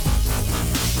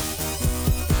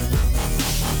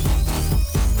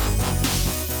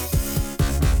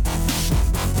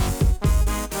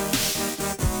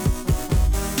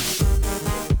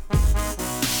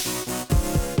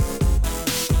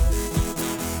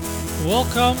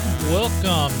Welcome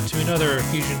to another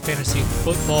Fusion Fantasy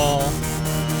Football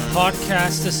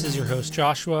podcast. This is your host,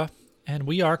 Joshua, and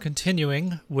we are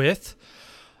continuing with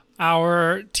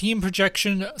our team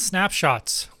projection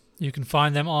snapshots. You can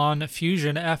find them on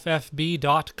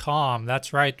fusionffb.com.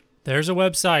 That's right, there's a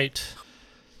website.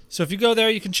 So if you go there,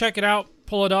 you can check it out,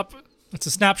 pull it up. It's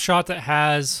a snapshot that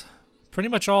has pretty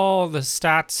much all the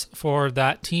stats for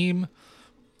that team,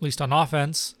 at least on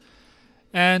offense.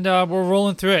 And we're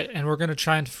rolling through it, and we're going to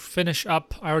try and finish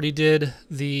up. I already did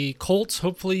the Colts.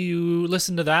 Hopefully you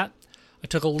listened to that. I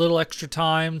took a little extra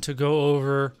time to go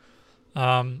over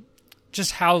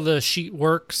just how the sheet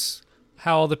works,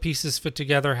 how all the pieces fit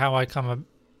together, how I come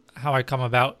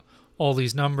about all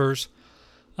these numbers.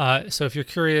 So if you're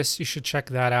curious, you should check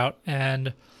that out.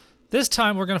 And this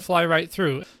time we're going to fly right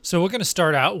through. So we're going to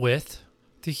start out with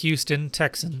the Houston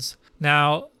Texans.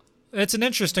 Now, it's an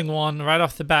interesting one right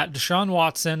off the bat. Deshaun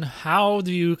Watson, how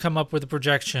do you come up with a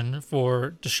projection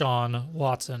for Deshaun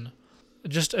Watson?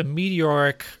 Just a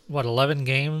meteoric, 11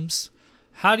 games?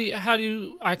 How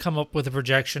do I come up with a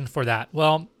projection for that?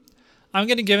 Well, I'm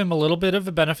going to give him a little bit of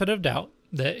a benefit of doubt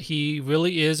that he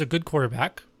really is a good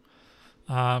quarterback.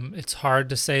 It's hard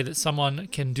to say that someone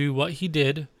can do what he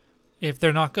did if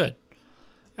they're not good.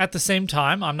 At the same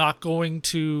time, I'm not going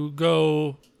to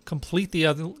go completely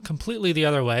the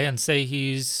other way and say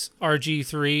he's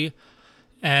RG3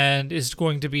 and is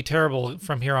going to be terrible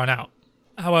from here on out.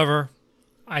 However,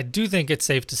 I do think it's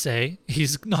safe to say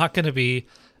he's not going to be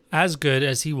as good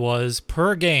as he was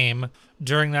per game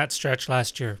during that stretch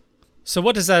last year. So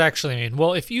what does that actually mean?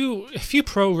 Well, if you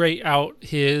prorate out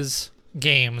his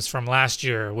games from last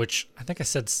year, which I think I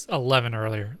said 11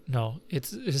 earlier. No,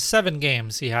 it's 7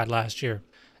 games he had last year.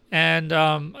 And,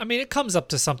 it comes up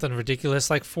to something ridiculous,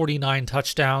 like 49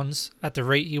 touchdowns at the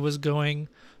rate he was going.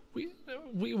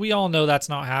 We all know that's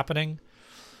not happening.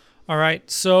 All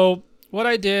right, so what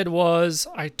I did was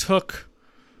I took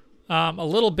a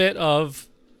little bit of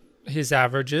his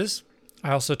averages.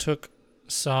 I also took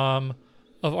some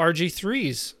of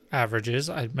RG3's averages.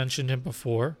 I mentioned him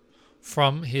before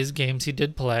from his games he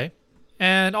did play.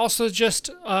 And also just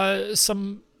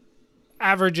some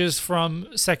averages from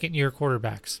second-year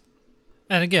quarterbacks.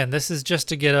 And again, this is just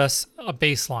to get us a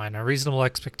baseline, a reasonable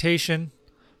expectation,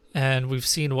 and we've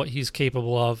seen what he's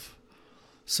capable of.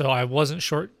 So I wasn't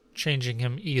shortchanging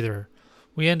him either.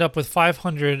 We end up with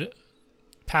 500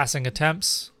 passing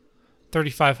attempts,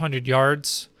 3,500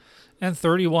 yards, and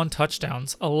 31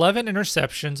 touchdowns, 11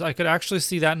 interceptions. I could actually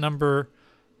see that number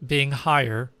being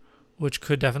higher, which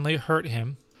could definitely hurt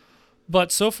him.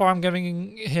 But so far, I'm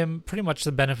giving him pretty much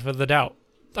the benefit of the doubt.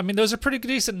 Those are pretty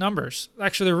decent numbers.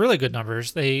 Actually, they're really good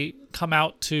numbers. They come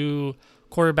out to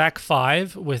quarterback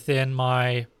 5 within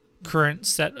my current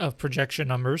set of projection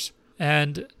numbers.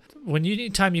 And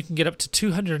anytime you can get up to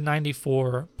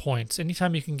 294 points,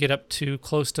 anytime you can get up to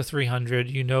close to 300,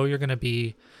 you know you're going to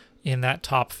be in that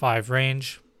top 5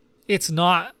 range. It's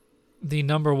not the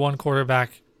number one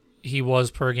quarterback he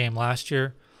was per game last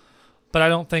year. But I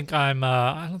don't think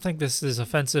this is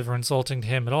offensive or insulting to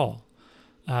him at all.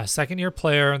 Second-year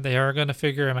player, they are going to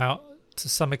figure him out to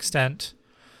some extent.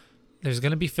 There's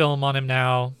going to be film on him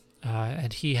now,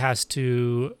 and he has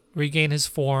to regain his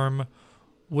form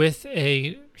with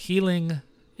a healing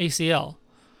ACL.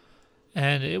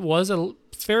 And it was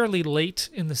fairly late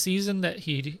in the season that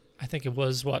I think it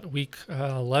was, week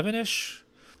 11-ish?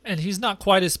 And he's not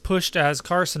quite as pushed as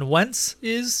Carson Wentz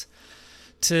is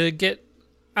to get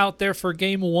out there for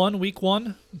game 1, week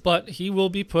 1, but he will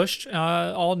be pushed.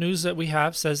 All news that we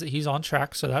have says that he's on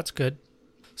track, so that's good.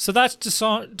 So that's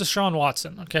Deshaun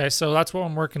Watson. Okay, so that's what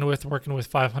I'm working with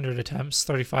 500 attempts,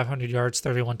 3,500 yards,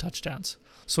 31 touchdowns.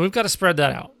 So we've got to spread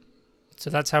that out. So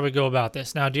that's how we go about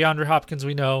this. Now, DeAndre Hopkins,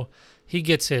 we know he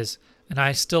gets his, and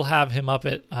I still have him up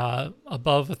at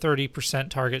above a 30%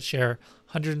 target share,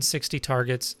 160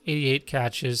 targets, 88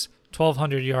 catches,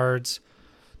 1,200 yards,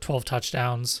 12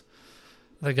 touchdowns.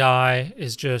 The guy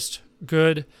is just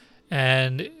good,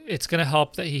 and it's going to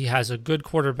help that he has a good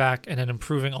quarterback and an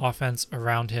improving offense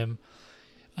around him.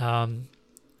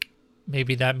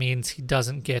 Maybe that means he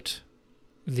doesn't get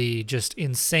the just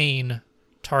insane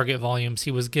target volumes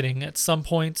he was getting at some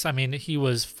points. He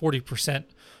was 40%,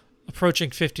 approaching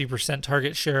 50%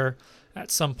 target share at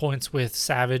some points with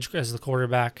Savage as the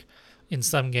quarterback in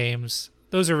some games.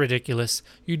 Those are ridiculous.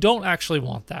 You don't actually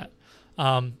want that.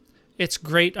 It's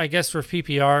great, I guess, for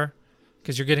PPR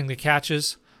because you're getting the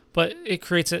catches, but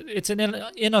it's an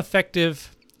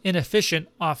inefficient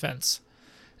offense,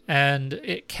 and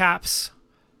it caps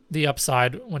the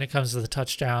upside when it comes to the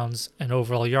touchdowns and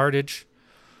overall yardage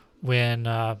when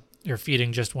you're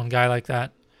feeding just one guy like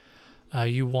that.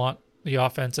 You want the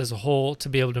offense as a whole to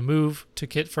be able to move, to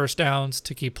get first downs,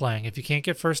 to keep playing. If you can't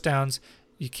get first downs,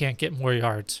 you can't get more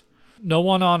yards. No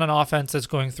one on an offense that's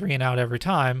going 3 and out every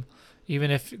time,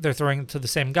 even if they're throwing to the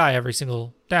same guy every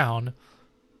single down,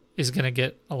 is going to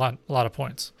get a lot of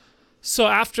points. So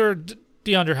after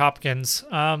DeAndre Hopkins,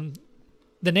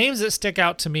 the names that stick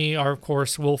out to me are, of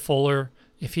course, Will Fuller.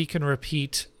 If he can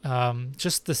repeat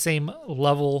just the same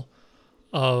level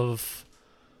of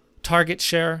target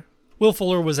share. Will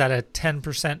Fuller was at a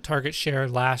 10% target share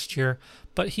last year,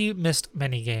 but he missed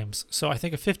many games. So I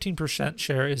think a 15%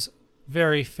 share is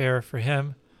very fair for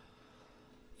him.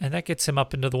 And that gets him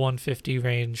up into the 150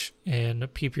 range in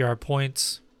PPR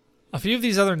points. A few of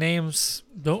these other names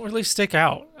don't really stick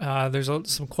out. There's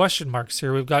some question marks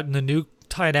here. We've got the new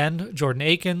tight end, Jordan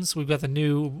Akins. We've got the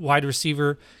new wide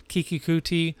receiver, Kiki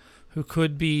Kuti, who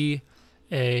could be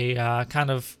a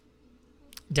kind of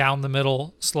down the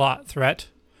middle slot threat.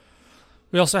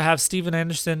 We also have Steven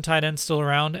Anderson, tight end, still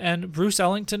around, and Bruce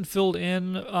Ellington filled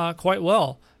in quite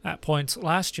well at points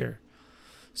last year.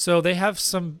 So they have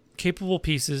some capable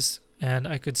pieces, and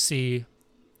I could see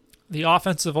the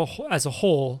offense as a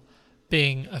whole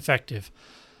being effective.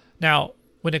 Now,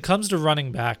 when it comes to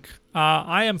running back,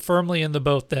 I am firmly in the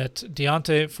boat that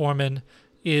D'Onta Foreman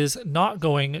is not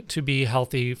going to be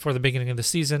healthy for the beginning of the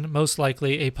season, most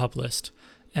likely a PUP list.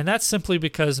 And that's simply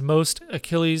because most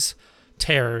Achilles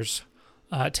tears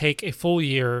take a full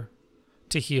year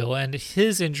to heal. And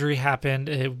his injury happened,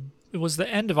 it was the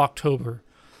end of October.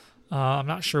 I'm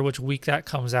not sure which week that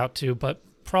comes out to, but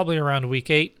probably around week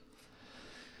 8.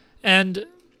 And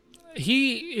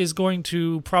he is going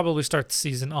to probably start the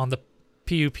season on the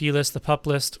PUP list, the PUP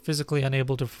list, physically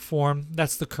unable to perform.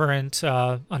 That's the current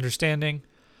understanding,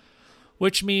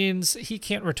 which means he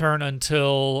can't return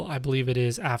until, I believe it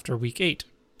is, after week 8.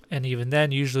 And even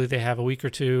then, usually they have a week or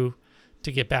two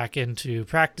to get back into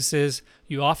practices.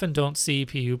 You often don't see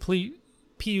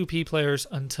PUP players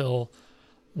until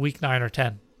week 9 or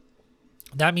 10.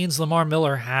 That means Lamar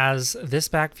Miller has this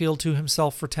backfield to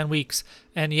himself for 10 weeks.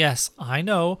 And yes, I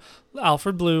know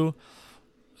Alfred Blue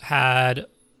had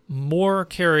more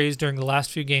carries during the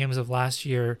last few games of last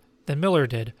year than Miller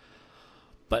did.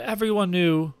 But everyone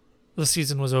knew the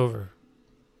season was over.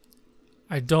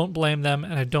 I don't blame them,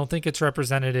 and I don't think it's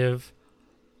representative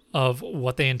of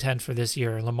what they intend for this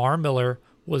year. Lamar Miller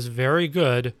was very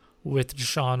good with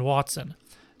Deshaun Watson.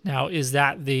 Now, is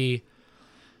that the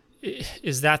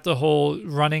whole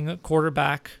running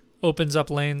quarterback opens up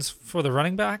lanes for the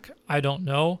running back? I don't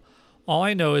know. All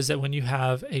I know is that when you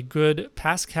have a good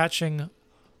pass-catching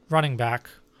running back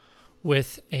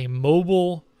with a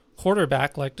mobile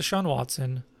quarterback like Deshaun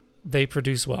Watson, they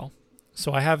produce well.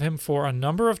 So I have him for a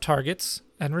number of targets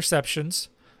and receptions,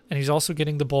 and he's also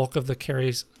getting the bulk of the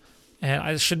carries. And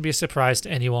it shouldn't be a surprise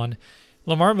to anyone.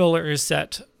 Lamar Miller is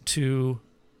set to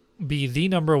be the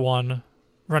number 1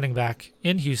 running back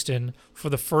in Houston for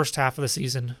the first half of the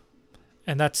season.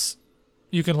 And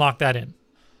you can lock that in.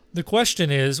 The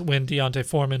question is, when D'Onta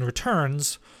Foreman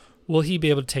returns, will he be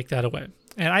able to take that away?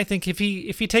 And I think if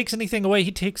he takes anything away,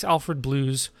 he takes Alfred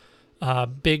Blue's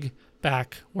big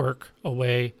back work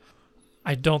away.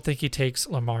 I don't think he takes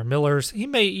Lamar Miller's. He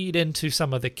may eat into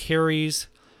some of the carries,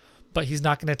 but he's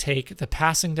not going to take the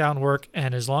passing down work.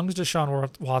 And as long as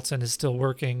Deshaun Watson is still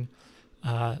working,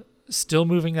 still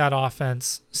moving that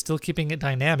offense, still keeping it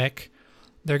dynamic,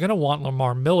 they're going to want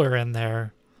Lamar Miller in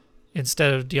there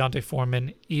instead of D'Onta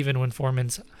Foreman, even when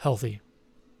Foreman's healthy.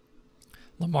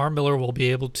 Lamar Miller will be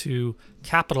able to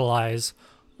capitalize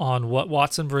on what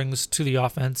Watson brings to the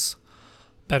offense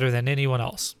better than anyone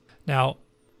else. Now,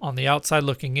 on the outside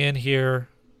looking in here,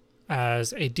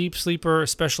 as a deep sleeper,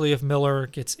 especially if Miller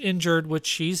gets injured, which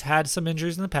he's had some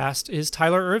injuries in the past, is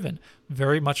Tyler Ervin.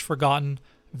 Very much forgotten,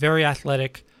 very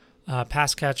athletic,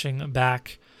 pass-catching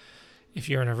back. If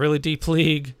you're in a really deep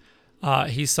league,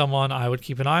 he's someone I would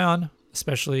keep an eye on,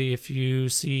 especially if you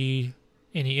see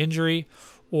any injury,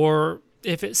 or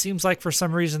if it seems like for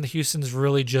some reason the Houstons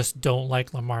really just don't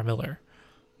like Lamar Miller.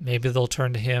 Maybe they'll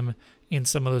turn to him in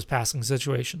some of those passing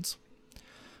situations.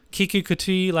 Kiki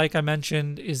Kuti, like I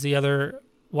mentioned, is the other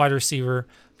wide receiver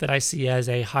that I see as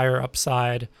a higher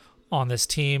upside on this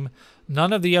team.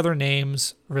 None of the other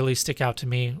names really stick out to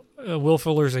me. Will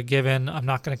Fuller's a given. I'm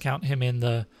not going to count him in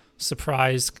the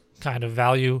surprise kind of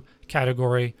value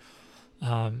category.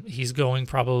 He's going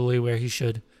probably where he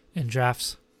should in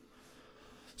drafts.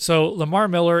 So Lamar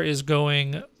Miller is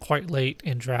going quite late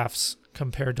in drafts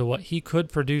compared to what he could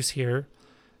produce here.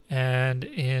 And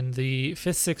in the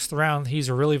 5th, 6th round, he's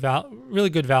a really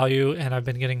good value, and I've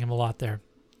been getting him a lot there.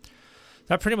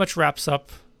 That pretty much wraps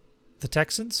up the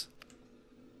Texans.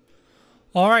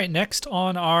 All right, next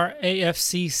on our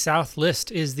AFC South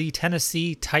list is the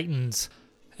Tennessee Titans.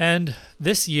 And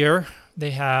this year,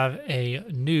 they have a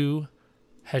new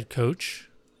head coach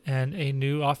and a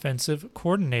new offensive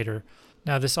coordinator.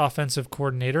 Now, this offensive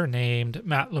coordinator, named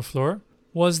Matt LaFleur,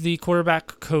 was the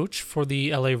quarterback coach for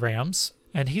the LA Rams,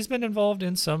 and he's been involved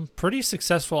in some pretty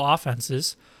successful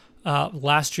offenses.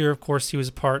 Last year, of course, he was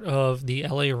a part of the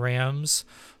LA Rams,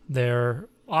 their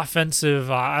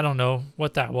offensive, I don't know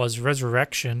what that was,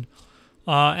 resurrection.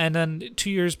 And then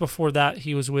 2 years before that,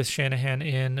 he was with Shanahan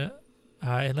in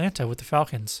Atlanta with the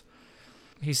Falcons.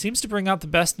 He seems to bring out the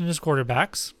best in his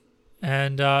quarterbacks,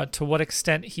 and to what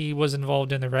extent he was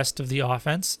involved in the rest of the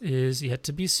offense is yet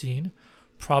to be seen.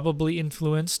 Probably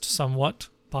influenced somewhat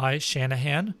by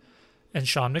Shanahan and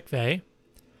Sean McVay.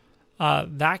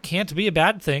 That can't be a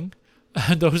bad thing.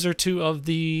 Those are two of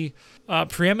the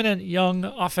preeminent young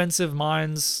offensive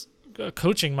minds,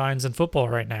 coaching minds in football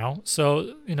right now.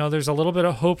 So, there's a little bit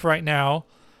of hope right now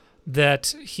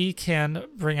that he can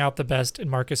bring out the best in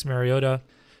Marcus Mariota,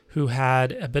 who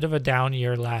had a bit of a down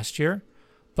year last year,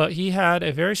 but he had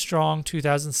a very strong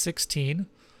 2016.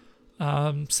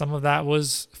 Some of that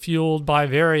was fueled by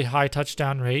very high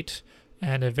touchdown rate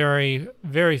and a very,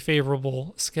 very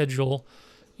favorable schedule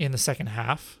in the second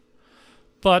half.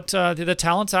 But the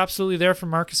talent's absolutely there for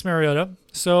Marcus Mariota.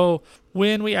 So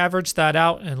when we averaged that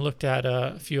out and looked at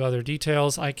a few other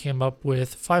details, I came up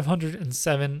with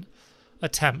 507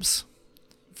 attempts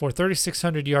for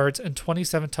 3,600 yards and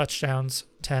 27 touchdowns,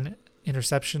 10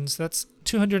 interceptions. That's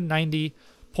 290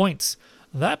 points.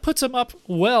 That puts him up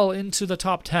well into the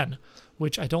top 10,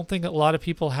 which I don't think a lot of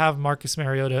people have Marcus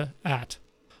Mariota at.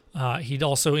 He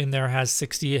also in there has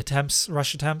 60 attempts,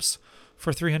 rush attempts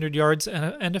for 300 yards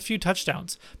and a few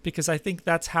touchdowns, because I think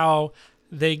that's how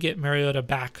they get Mariota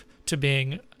back to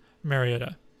being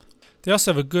Mariota. They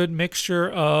also have a good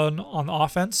mixture on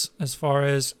offense as far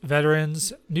as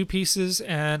veterans, new pieces,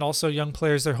 and also young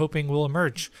players they're hoping will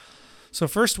emerge. So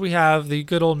first we have the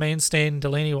good old mainstay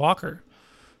Delanie Walker,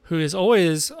 who is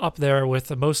always up there with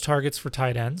the most targets for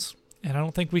tight ends, and I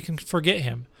don't think we can forget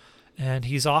him. And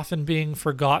he's often being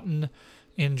forgotten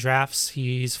in drafts.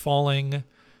 He's falling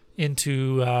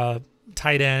into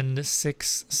tight end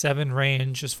 6-7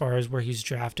 range as far as where he's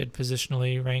drafted,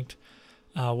 positionally ranked.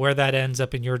 Where that ends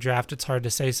up in your draft, it's hard to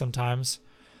say sometimes.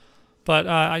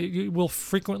 But you will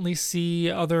frequently see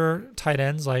other tight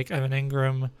ends like Evan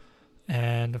Ingram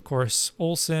and, of course,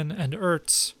 Olsen and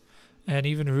Ertz and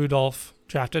even Rudolph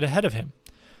drafted ahead of him.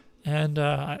 And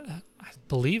I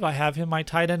believe I have him my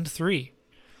tight end 3.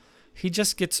 He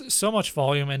just gets so much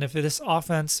volume, and if this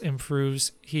offense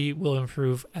improves, he will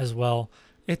improve as well.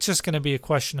 It's just going to be a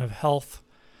question of health.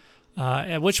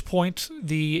 At which point,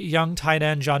 the young tight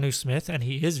end, Jonnu Smith, and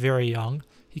he is very young.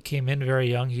 He came in very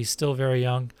young. He's still very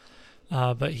young.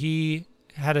 But he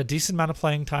had a decent amount of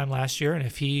playing time last year, and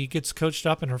if he gets coached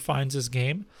up and refines his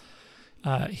game,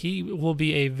 he will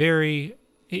be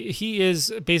he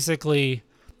is basically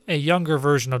a younger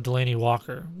version of Delanie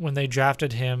Walker. When they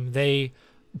drafted him, they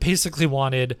basically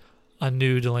wanted a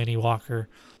new Delanie Walker.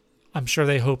 I'm sure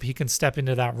they hope he can step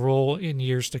into that role in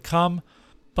years to come.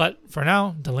 But for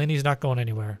now, Delanie's not going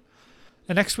anywhere.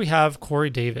 And next we have Corey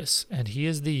Davis, and he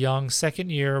is the young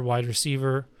second-year wide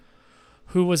receiver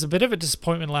who was a bit of a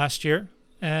disappointment last year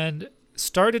and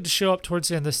started to show up towards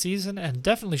the end of the season and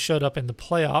definitely showed up in the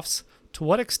playoffs. To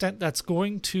what extent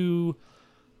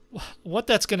what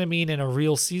that's going to mean in a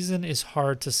real season is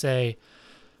hard to say,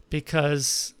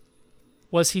 because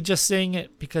was he just saying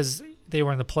it because they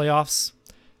were in the playoffs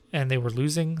and they were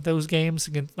losing those games,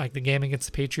 like the game against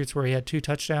the Patriots where he had 2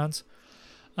 touchdowns?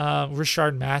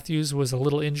 Rishard Matthews was a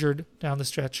little injured down the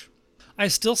stretch. I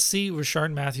still see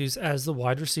Rishard Matthews as the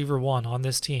wide receiver 1 on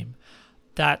this team.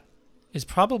 That is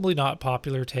probably not a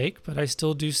popular take, but I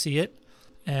still do see it.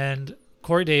 And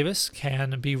Corey Davis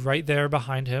can be right there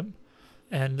behind him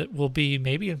and will be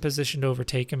maybe in position to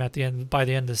overtake him by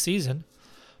the end of the season.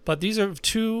 But these are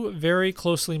 2 very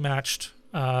closely matched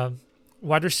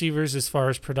wide receivers as far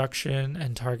as production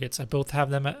and targets. I both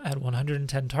have them at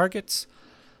 110 targets.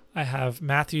 I have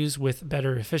Matthews with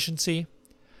better efficiency,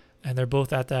 and they're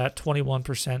both at that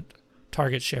 21%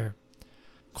 target share.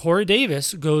 Corey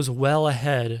Davis goes well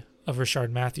ahead of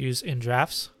Rishard Matthews in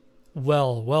drafts.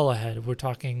 Well ahead. We're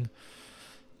talking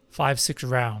 5-6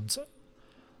 rounds.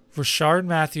 Rishard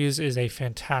Matthews is a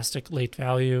fantastic late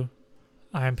value.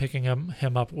 I am picking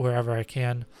him up wherever I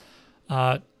can.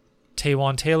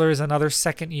 Taywan Taylor is another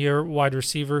second-year wide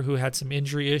receiver who had some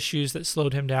injury issues that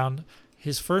slowed him down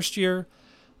his first year.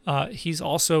 He's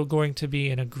also going to be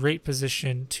in a great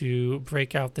position to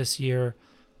break out this year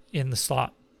in the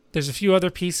slot. There's a few other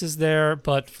pieces there,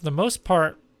 but for the most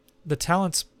part, the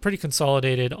talent's pretty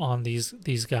consolidated on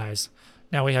these guys.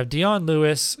 Now we have Dion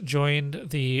Lewis joined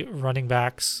the running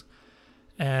backs,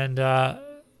 and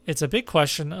it's a big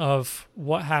question of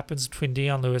what happens between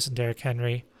Dion Lewis and Derrick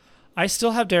Henry. I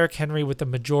still have Derrick Henry with the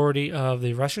majority of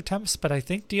the rush attempts, but I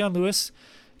think Dion Lewis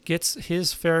gets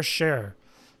his fair share.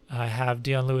 I have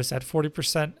Dion Lewis at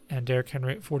 40% and Derrick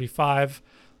Henry at 45%.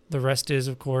 The rest is,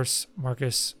 of course,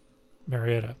 Marcus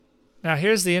Mariota. Now,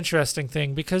 here's the interesting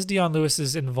thing. Because Dion Lewis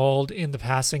is involved in the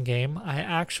passing game, I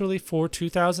actually, for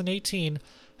 2018,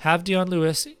 have Dion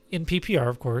Lewis in PPR,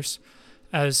 of course,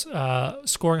 as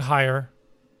scoring higher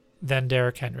than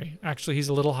Derrick Henry. Actually, he's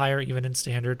a little higher even in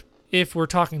standard. If we're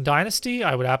talking dynasty,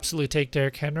 I would absolutely take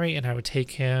Derrick Henry, and I would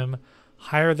take him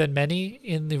higher than many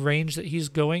in the range that he's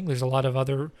going. There's a lot of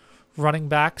other running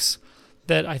backs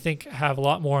that I think have a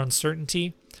lot more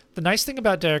uncertainty. The nice thing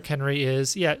about Derrick Henry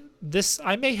is,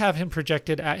 I may have him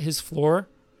projected at his floor,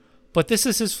 but this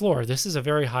is his floor. This is a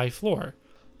very high floor.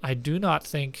 I do not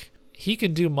think he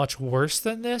can do much worse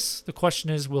than this. The question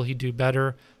is, will he do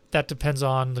better? That depends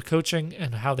on the coaching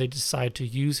and how they decide to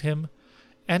use him.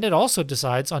 And it also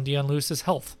decides on Dion Lewis's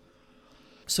health.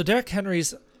 So Derrick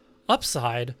Henry's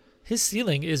upside, his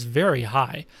ceiling is very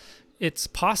high. It's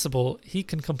possible he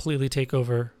can completely take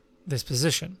over this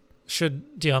position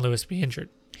should Dion Lewis be injured.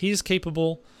 He's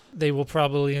capable. They will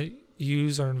probably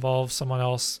use or involve someone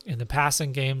else in the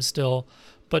passing game still,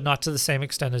 but not to the same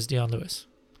extent as Dion Lewis.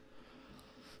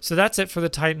 So that's it for the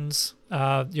Titans.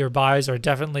 Your buys are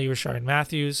definitely Rashard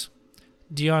Matthews.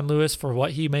 Dion Lewis, for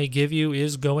what he may give you,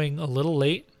 is going a little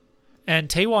late. And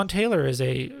Taywan Taylor is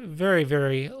a very,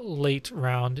 very late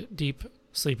round deep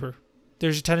sleeper.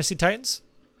 There's your Tennessee Titans.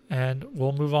 And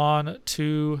we'll move on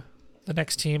to the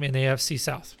next team in the AFC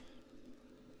South.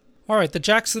 All right, the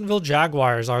Jacksonville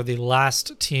Jaguars are the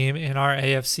last team in our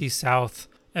AFC South.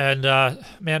 And,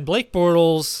 Blake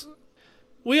Bortles,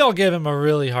 we all give him a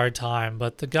really hard time,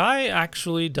 but the guy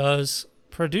actually does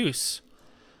produce.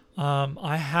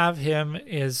 I have him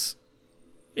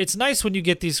it's nice when you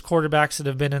get these quarterbacks that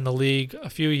have been in the league a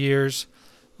few years.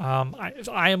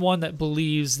 I am one that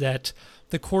believes that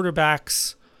the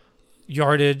quarterback's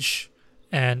yardage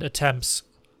and attempts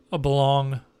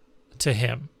belong to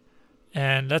him.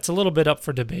 And that's a little bit up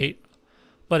for debate.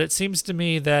 But it seems to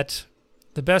me that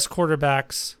the best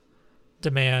quarterbacks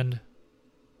demand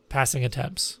passing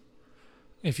attempts.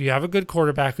 If you have a good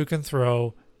quarterback who can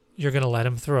throw, you're going to let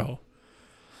him throw.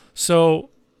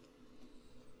 So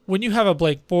when you have a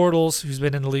Blake Bortles who's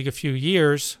been in the league a few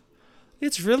years,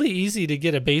 it's really easy to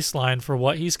get a baseline for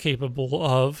what he's capable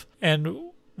of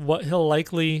and what he'll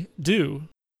likely do.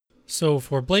 So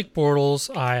for Blake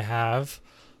Bortles, I have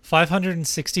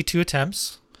 562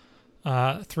 attempts,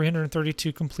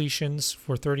 332 completions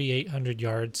for 3,800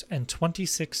 yards, and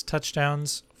 26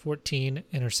 touchdowns, 14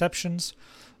 interceptions.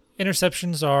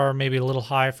 Interceptions are maybe a little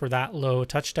high for that low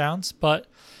touchdowns, but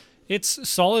it's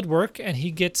solid work, and he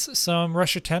gets some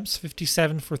rush attempts,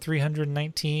 57 for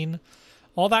 319.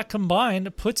 All that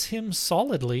combined puts him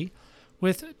solidly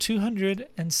with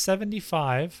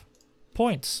 275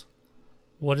 points.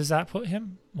 What does that put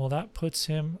him? Well, that puts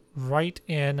him right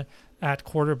in at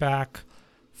quarterback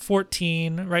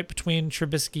 14, right between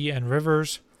Trubisky and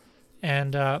Rivers.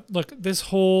 And look, this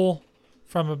whole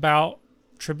from about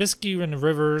Trubisky and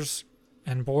Rivers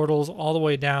and Bortles all the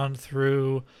way down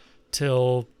through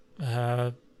till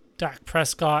Dak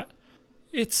Prescott,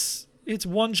 it's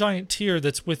one giant tier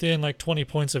that's within like 20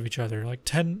 points of each other, like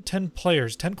 10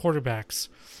 players, 10 quarterbacks.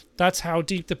 That's how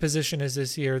deep the position is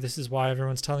this year. This is why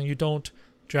everyone's telling you don't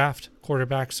draft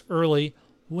quarterbacks early.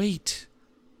 Wait.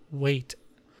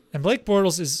 And Blake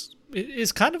Bortles is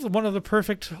kind of one of the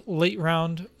perfect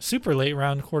super late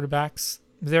round quarterbacks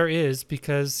there is,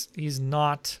 because he's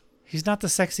not the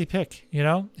sexy pick, you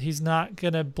know? He's not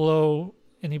going to blow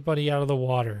anybody out of the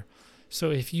water.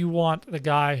 So if you want the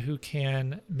guy who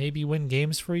can maybe win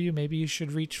games for you, maybe you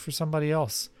should reach for somebody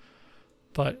else.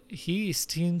 But he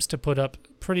seems to put up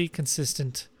pretty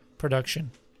consistent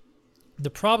production. The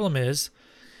problem is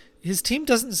his team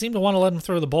doesn't seem to want to let him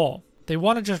throw the ball. They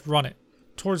want to just run it.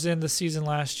 Towards the end of the season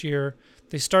last year,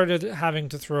 they started having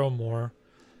to throw more.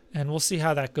 And we'll see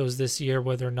how that goes this year,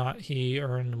 whether or not he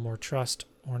earned more trust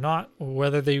or not, or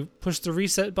whether they push the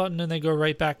reset button and they go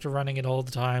right back to running it all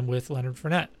the time with Leonard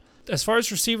Fournette. As far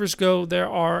as receivers go, there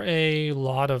are a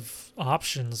lot of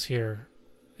options here.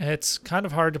 It's kind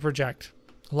of hard to project.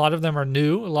 A lot of them are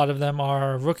new. A lot of them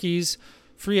are rookies,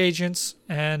 free agents,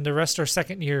 and the rest are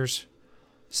second year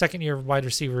wide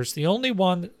receivers. The only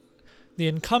one, the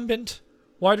incumbent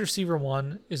wide receiver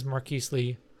one, is Marquise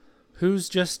Lee, who's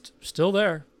just still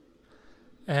there.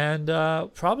 and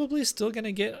probably still going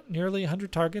to get nearly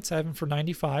 100 targets. I have him for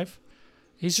 95.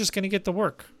 He's just going to get the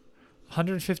work.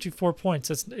 154 points.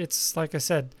 It's like I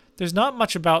said, there's not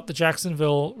much about the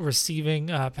Jacksonville receiving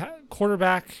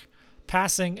quarterback,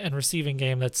 passing, and receiving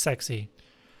game that's sexy.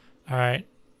 All right.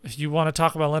 If you want to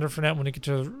talk about Leonard Fournette when you get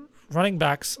to running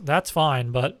backs, that's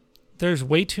fine, but there's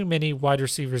way too many wide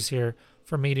receivers here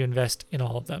for me to invest in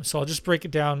all of them. So I'll just break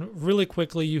it down really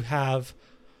quickly. You have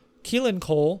Keelan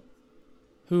Cole,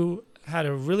 who had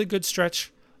a really good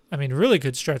stretch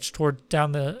toward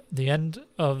down the end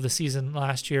of the season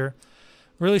last year.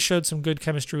 Really showed some good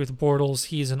chemistry with Bortles.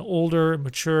 He's an older,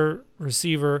 mature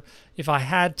receiver. If I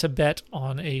had to bet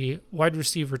on a wide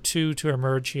receiver 2 to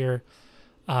emerge here,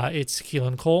 it's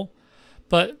Keelan Cole.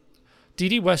 But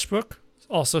D.D. Westbrook,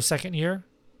 also second year,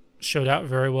 showed out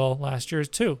very well last year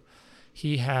too.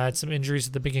 He had some injuries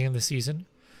at the beginning of the season.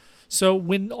 So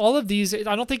when all of these,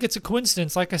 I don't think it's a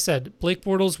coincidence. Like I said, Blake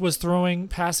Bortles was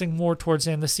passing more towards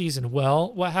the end of the season.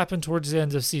 Well, what happened towards the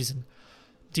end of the season?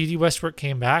 D.D. Westbrook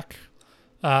came back.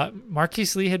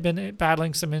 Marquise Lee had been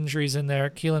battling some injuries in there.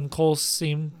 Keelan Cole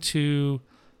seemed to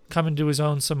come into his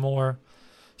own some more.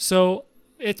 So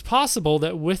it's possible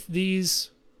that with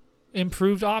these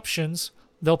improved options,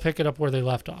 they'll pick it up where they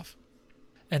left off.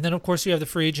 And then, of course, you have the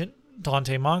free agent,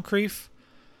 Dante Moncrief,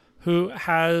 who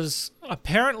has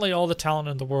apparently all the talent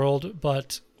in the world,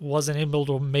 but wasn't able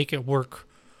to make it work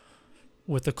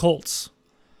with the Colts.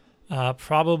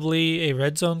 Probably a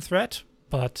red zone threat,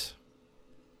 but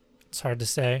it's hard to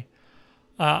say.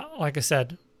 Like I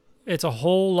said, it's a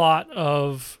whole lot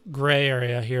of gray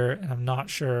area here, and I'm not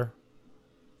sure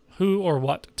who or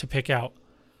what to pick out.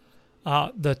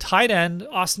 The tight end,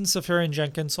 Austin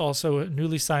Seferian-Jenkins, also a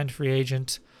newly signed free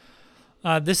agent.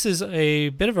 This is a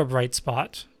bit of a bright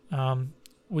spot.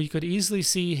 We could easily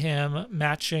see him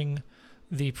matching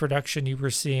the production you were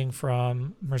seeing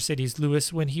from Mercedes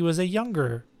Lewis when he was a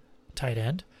younger tight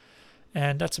end.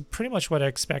 And that's pretty much what I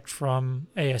expect from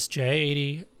ASJ,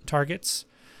 80 targets,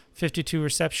 52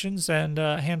 receptions, and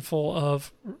a handful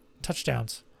of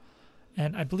touchdowns.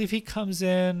 And I believe he comes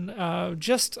in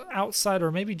just outside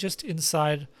or maybe just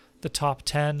inside the top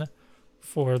 10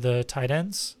 for the tight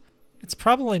ends. It's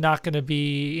probably not going to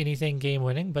be anything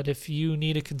game-winning, but if you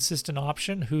need a consistent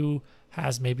option who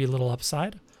has maybe a little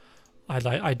upside,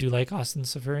 I do like Austin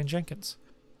Seferian-Jenkins.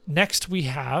 Next, we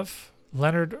have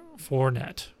Leonard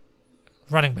Fournette.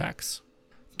 Running backs.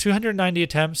 290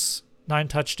 attempts, 9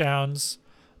 touchdowns.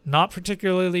 Not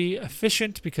particularly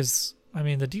efficient because,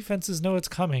 the defenses know it's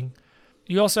coming.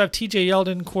 You also have TJ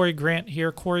Yeldon, Corey Grant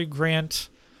here. Corey Grant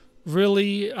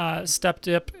really stepped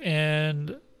up,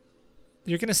 and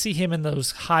you're going to see him in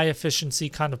those high efficiency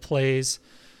kind of plays.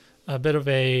 A bit of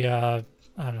a,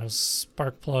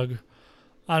 spark plug.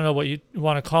 I don't know what you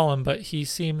want to call him, but he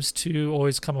seems to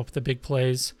always come up with the big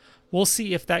plays. We'll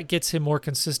see if that gets him more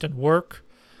consistent work,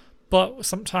 but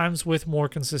sometimes with more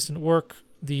consistent work,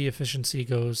 the efficiency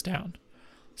goes down.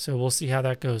 So we'll see how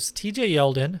that goes. TJ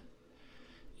Yeldon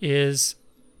is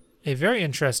a very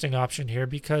interesting option here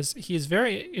because he is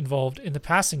very involved in the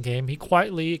passing game. He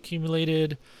quietly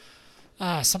accumulated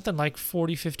something like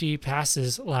 40, 50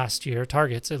 passes last year,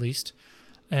 targets at least,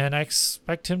 and I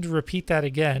expect him to repeat that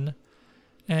again,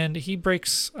 and he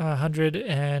breaks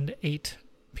 108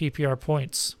 PPR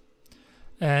points.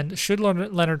 And should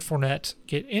Leonard Fournette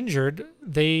get injured,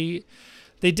 they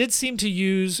did seem to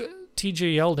use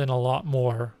TJ Yeldon a lot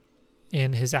more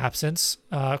in his absence.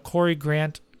 Corey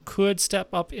Grant could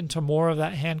step up into more of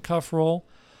that handcuff role,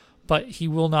 but he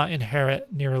will not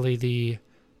inherit nearly the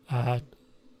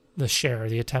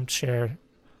attempt share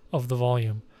of the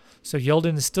volume. So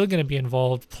Yeldon is still going to be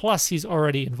involved, plus he's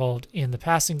already involved in the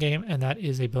passing game, and that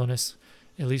is a bonus,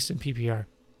 at least in PPR.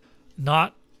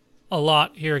 Not a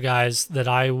lot here, guys, that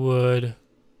I would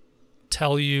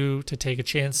tell you to take a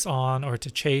chance on or to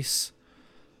chase.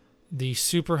 The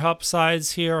super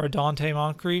upsides here are Dante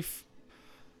Moncrief.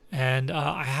 And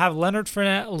I have Leonard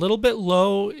Fournette a little bit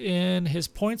low in his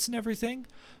points and everything,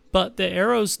 but the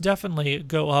arrows definitely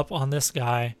go up on this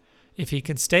guy. If he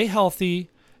can stay healthy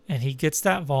and he gets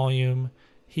that volume,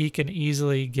 he can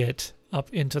easily get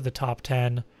up into the top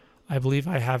 10. I believe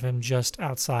I have him just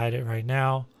outside it right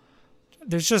now.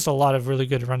 There's just a lot of really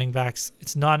good running backs.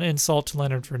 It's not an insult to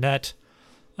Leonard Fournette.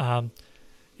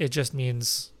 It just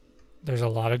means there's a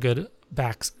lot of good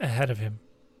backs ahead of him.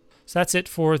 So that's it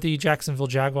for the Jacksonville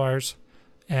Jaguars.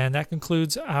 And that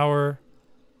concludes our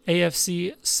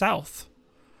AFC South.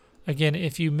 Again,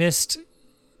 if you missed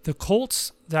the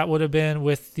Colts, that would have been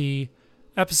with the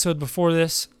episode before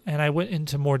this, and I went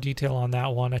into more detail on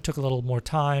that one. I took a little more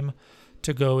time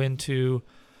to go into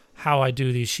how I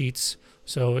do these sheets.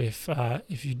 So if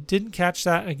you didn't catch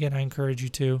that, again, I encourage you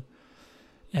to.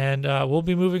 And we'll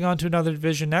be moving on to another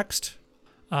division next.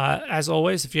 As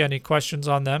always, if you have any questions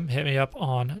on them, hit me up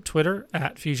on Twitter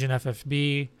at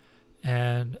FusionFFB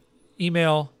and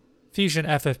email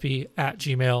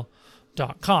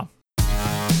fusionffb@gmail.com.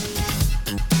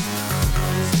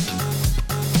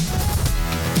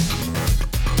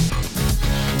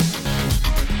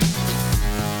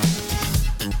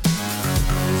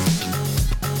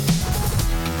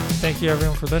 Thank you,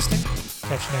 everyone, for listening.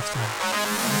 Catch you next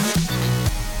time.